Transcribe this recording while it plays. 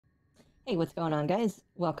Hey, what's going on, guys?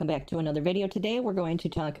 Welcome back to another video. Today we're going to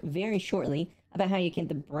talk very shortly about how you get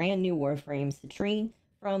the brand new Warframe Citrine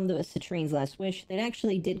from the Citrine's Last Wish that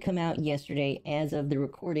actually did come out yesterday as of the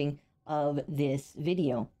recording of this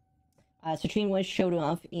video. Citrine was showed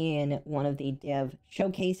off in one of the dev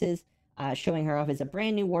showcases, showing her off as a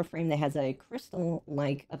brand new Warframe that has a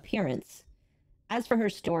crystal-like appearance. As for her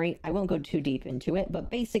story, I won't go too deep into it,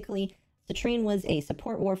 but basically, Citrine was a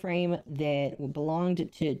support Warframe that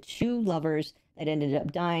belonged to two lovers that ended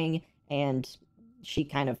up dying, and she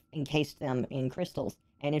kind of encased them in crystals.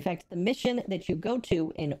 And in fact, the mission that you go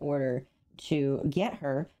to in order to get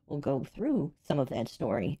her will go through some of that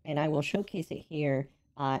story, and I will showcase it here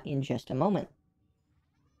in just a moment.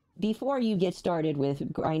 Before you get started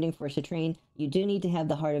with grinding for Citrine, you do need to have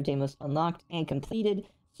the Heart of Deimos unlocked and completed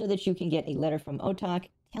so that you can get a letter from Otok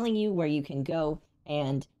telling you where you can go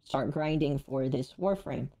and start grinding for this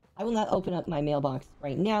Warframe. I will not open up my mailbox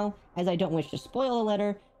right now, as I don't wish to spoil the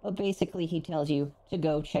letter, but basically he tells you to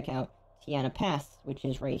go check out Tiana Pass, which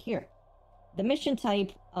is right here. The mission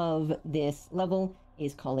type of this level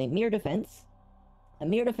is called a Mirror Defense. A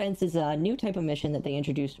Mirror Defense is a new type of mission that they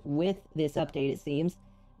introduced with this update, it seems,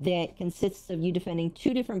 that consists of you defending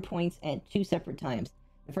two different points at two separate times.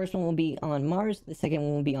 The first one will be on Mars, the second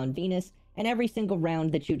one will be on Venus, and every single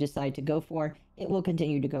round that you decide to go for, it will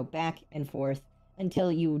continue to go back and forth until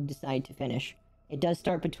you decide to finish. It does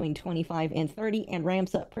start between 25 and 30 and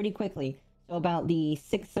ramps up pretty quickly, so about the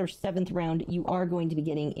 6th or 7th round, you are going to be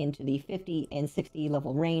getting into the 50 and 60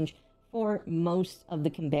 level range for most of the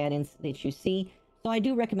combatants that you see. So I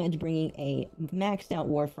do recommend bringing a maxed out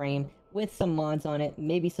Warframe with some mods on it,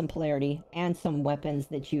 maybe some polarity, and some weapons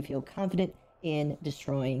that you feel confident in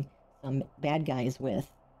destroying some bad guys with.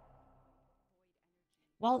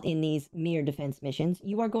 While in these mirror defense missions,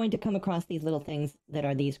 you are going to come across these little things that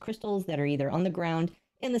are these crystals that are either on the ground,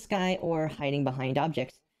 in the sky, or hiding behind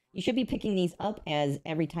objects. You should be picking these up, as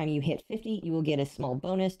every time you hit 50, you will get a small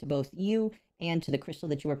bonus to both you and to the crystal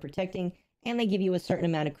that you are protecting, and they give you a certain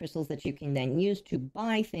amount of crystals that you can then use to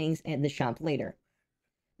buy things at the shop later.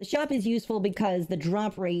 The shop is useful because the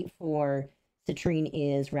drop rate for Citrine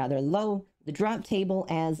is rather low. The drop table,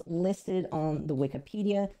 as listed on the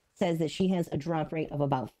Wikipedia, says that she has a drop rate of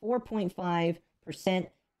about 4.5%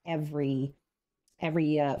 every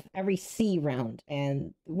C round.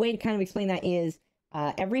 And the way to kind of explain that is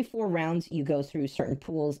every 4 rounds you go through certain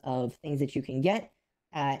pools of things that you can get.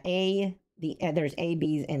 There's A,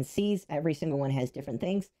 B's, and C's. Every single one has different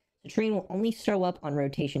things. Citrine will only show up on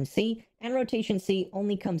rotation C, and rotation C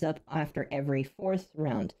only comes up after every 4th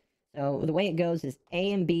round. So the way it goes is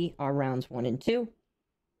A and B are rounds 1 and 2.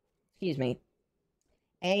 Excuse me.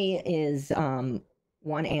 A is 1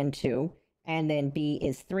 and 2, and then B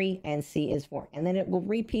is 3, and C is 4. And then it will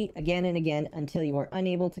repeat again and again until you are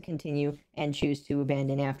unable to continue and choose to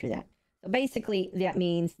abandon after that. So basically, that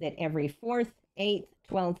means that every 4th, 8th,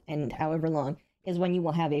 12th, and however long is when you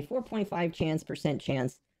will have a 4.5%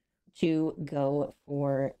 chance to go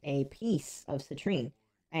for a piece of Citrine.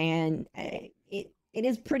 And it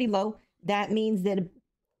is pretty low. That means that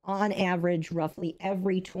on average, roughly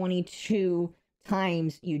every 22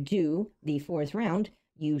 times you do the 4th round,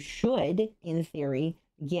 you should, in theory,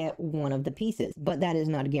 get one of the pieces, but that is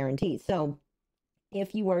not a guarantee. So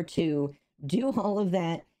if you were to do all of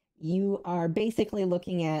that, you are basically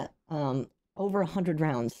looking at over 100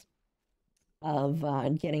 rounds of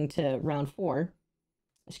getting to round 4.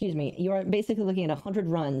 Excuse me, you are basically looking at 100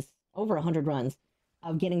 runs, over 100 runs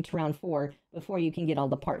of getting to round 4 before you can get all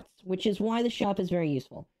the parts, which is why the shop is very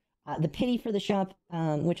useful. The pity for the shop,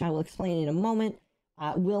 which I will explain in a moment,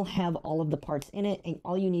 will have all of the parts in it, and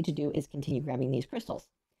all you need to do is continue grabbing these crystals.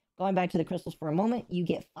 Going back to the crystals for a moment, you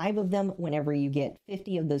get 5 of them whenever you get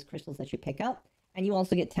 50 of those crystals that you pick up, and you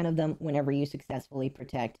also get 10 of them whenever you successfully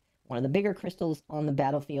protect one of the bigger crystals on the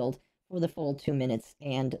battlefield for the full 2 minutes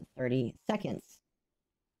and 30 seconds.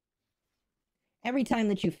 Every time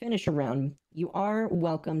that you finish a round, you are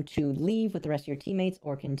welcome to leave with the rest of your teammates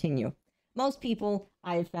or continue. Most people,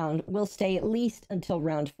 I've found, will stay at least until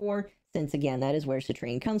round 4, since again, that is where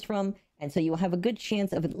Citrine comes from, and so you will have a good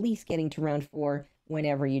chance of at least getting to round 4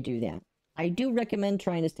 whenever you do that. I do recommend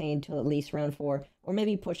trying to stay until at least round 4, or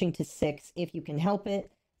maybe pushing to 6 if you can help it,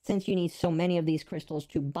 since you need so many of these crystals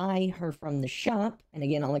to buy her from the shop, and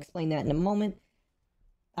again, I'll explain that in a moment.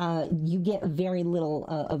 You get very little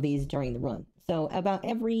of these during the run. So about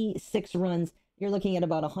every 6 runs, you're looking at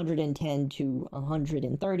about 110 to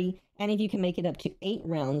 130. And if you can make it up to 8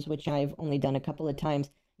 rounds, which I've only done a couple of times,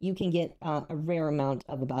 you can get a rare amount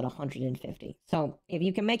of about 150. So if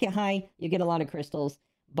you can make it high, you get a lot of crystals.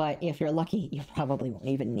 But if you're lucky, you probably won't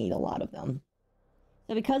even need a lot of them.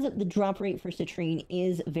 So because the drop rate for Citrine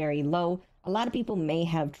is very low, a lot of people may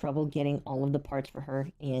have trouble getting all of the parts for her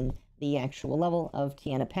in the actual level of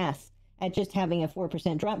Tiana Pass. At just having a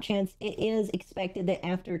 4% drop chance, it is expected that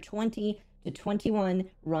after 20 to 21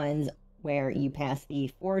 runs where you pass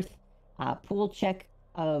the 4th pool check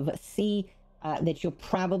of C, that you'll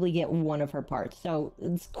probably get one of her parts. So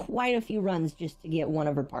it's quite a few runs just to get one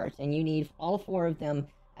of her parts, and you need all 4 of them,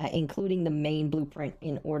 including the main blueprint,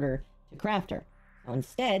 in order to craft her. So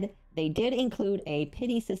instead, they did include a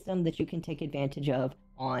pity system that you can take advantage of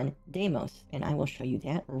on Deimos, and I will show you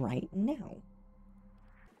that right now.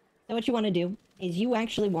 So what you want to do is you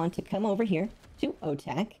actually want to come over here to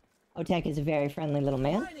Otak. Otak is a very friendly little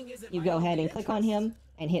man. You go ahead and click on him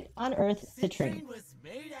and hit Unearth Citrine.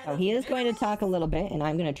 So he is going to talk a little bit, and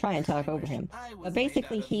I'm going to try and talk over him. But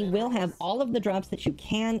basically, he will have all of the drops that you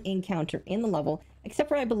can encounter in the level, except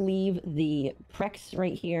for, I believe, the Prex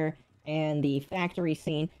right here and the factory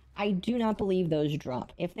scene. I do not believe those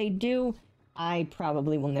drop. If they do, I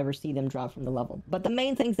probably will never see them drop from the level. But the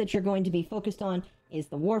main things that you're going to be focused on is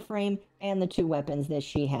the Warframe and the 2 weapons that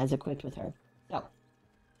she has equipped with her. So,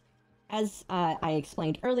 as I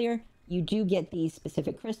explained earlier, you do get these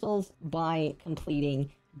specific crystals by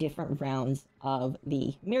completing different rounds of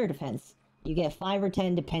the mirror defense. You get 5 or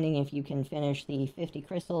 10 depending if you can finish the 50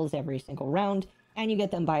 crystals every single round, and you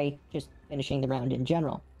get them by just finishing the round in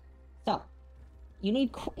general. So, you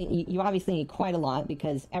obviously need quite a lot,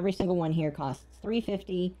 because every single one here costs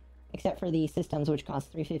 350, except for the systems, which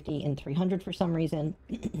cost 350 and 300 for some reason,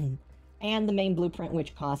 and the main blueprint,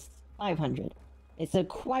 which costs 500. It's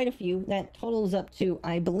quite a few. That totals up to,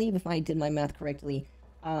 I believe, if I did my math correctly,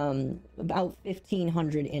 about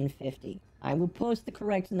 1,550. I will post the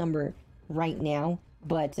correct number right now,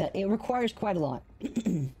 but it requires quite a lot.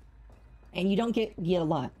 And you don't get a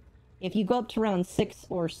lot. If you go up to round 6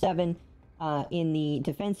 or 7 in the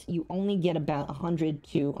defense, you only get about 100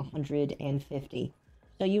 to 150.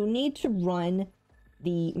 So you need to run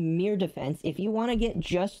the mirror defense. If you want to get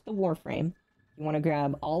just the Warframe, you want to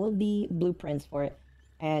grab all of the blueprints for it,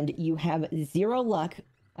 and you have 0 luck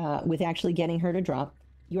with actually getting her to drop,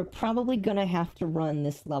 you're probably going to have to run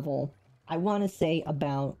this level, I want to say,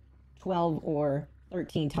 about 12 or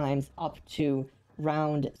 13 times up to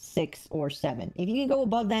round 6 or 7. If you can go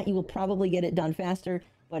above that, you will probably get it done faster,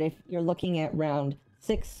 but if you're looking at round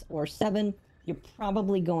 6 or 7, you're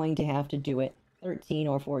probably going to have to do it 13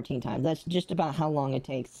 or 14 times. That's just about how long it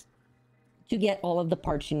takes to get all of the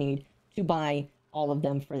parts you need to buy all of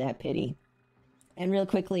them for that pity. And real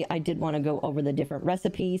quickly, I did want to go over the different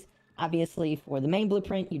recipes. Obviously, for the main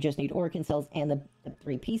blueprint, you just need Oricon cells and the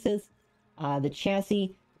 3 pieces. The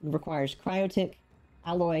chassis requires cryotic,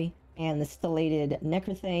 alloy, and the stellated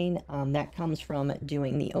necrothane. That comes from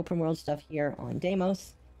doing the open world stuff here on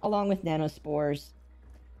Deimos, along with nanospores.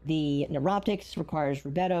 The neuroptics requires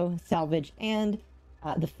rubedo, salvage, and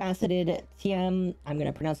the faceted TM, I'm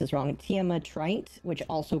going to pronounce this wrong, tiametrite, which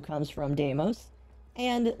also comes from Deimos.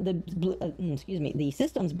 And the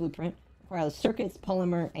systems blueprint requires circuits,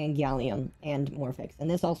 polymer, and gallium, and morphics. And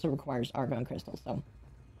this also requires argon crystals, so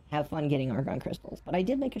have fun getting argon crystals. But I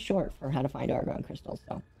did make a short for how to find argon crystals,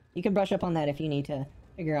 so you can brush up on that if you need to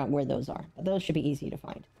figure out where those are. But those should be easy to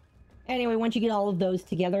find. Anyway, once you get all of those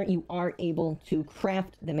together, you are able to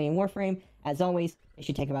craft the main Warframe. As always, it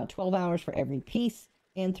should take about 12 hours for every piece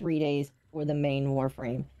and 3 days for the main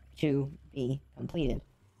Warframe to be completed.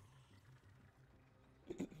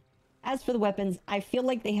 As for the weapons, I feel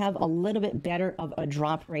like they have a little bit better of a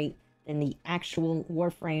drop rate than the actual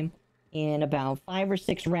Warframe. In about 5 or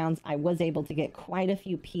 6 rounds, I was able to get quite a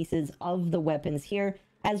few pieces of the weapons here,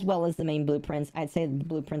 as well as the main blueprints. I'd say the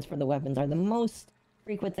blueprints for the weapons are the most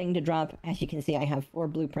frequent thing to drop. As you can see, I have 4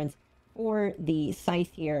 blueprints for the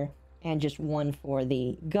scythe here, and just 1 for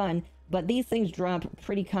the gun. But these things drop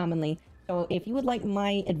pretty commonly. So if you would like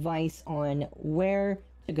my advice on where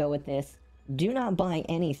to go with this, do not buy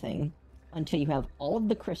anything until you have all of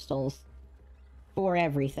the crystals for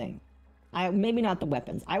everything. Maybe not the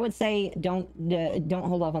weapons. I would say don't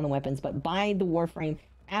hold off on the weapons, but buy the Warframe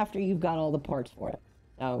after you've got all the parts for it.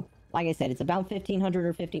 So, like I said, it's about 1,500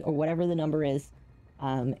 or 50 or whatever the number is.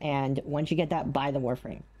 And once you get that, buy the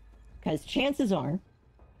Warframe. Because chances are,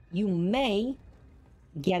 you may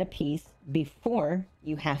get a piece before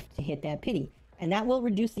you have to hit that pity. And that will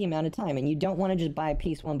reduce the amount of time. And you don't want to just buy a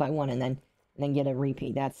piece one by one and then get a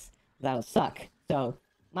repeat. That'll suck. So,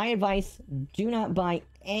 my advice, do not buy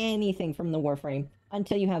anything from the Warframe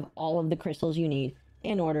until you have all of the crystals you need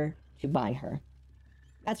in order to buy her.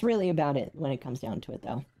 That's really about it when it comes down to it,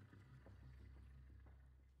 though.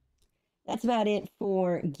 that's about it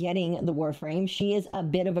for getting the Warframe. She is a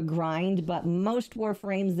bit of a grind, but most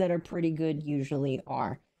Warframes that are pretty good usually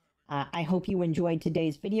are. I hope you enjoyed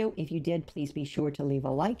today's video. If you did, please be sure to leave a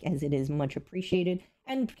like, as it is much appreciated,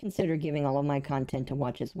 and consider giving all of my content to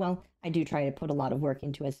watch as well. I do try to put a lot of work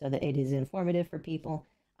into it so that it is informative for people.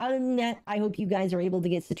 Other than that, I hope you guys are able to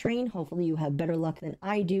get Citrine. Hopefully you have better luck than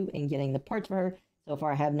I do in getting the parts for her. So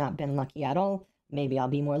far I have not been lucky at all. Maybe I'll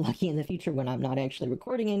be more lucky in the future when I'm not actually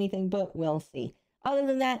recording anything, but we'll see. Other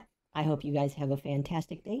than that, I hope you guys have a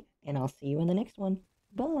fantastic day, and I'll see you in the next one.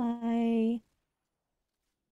 Bye!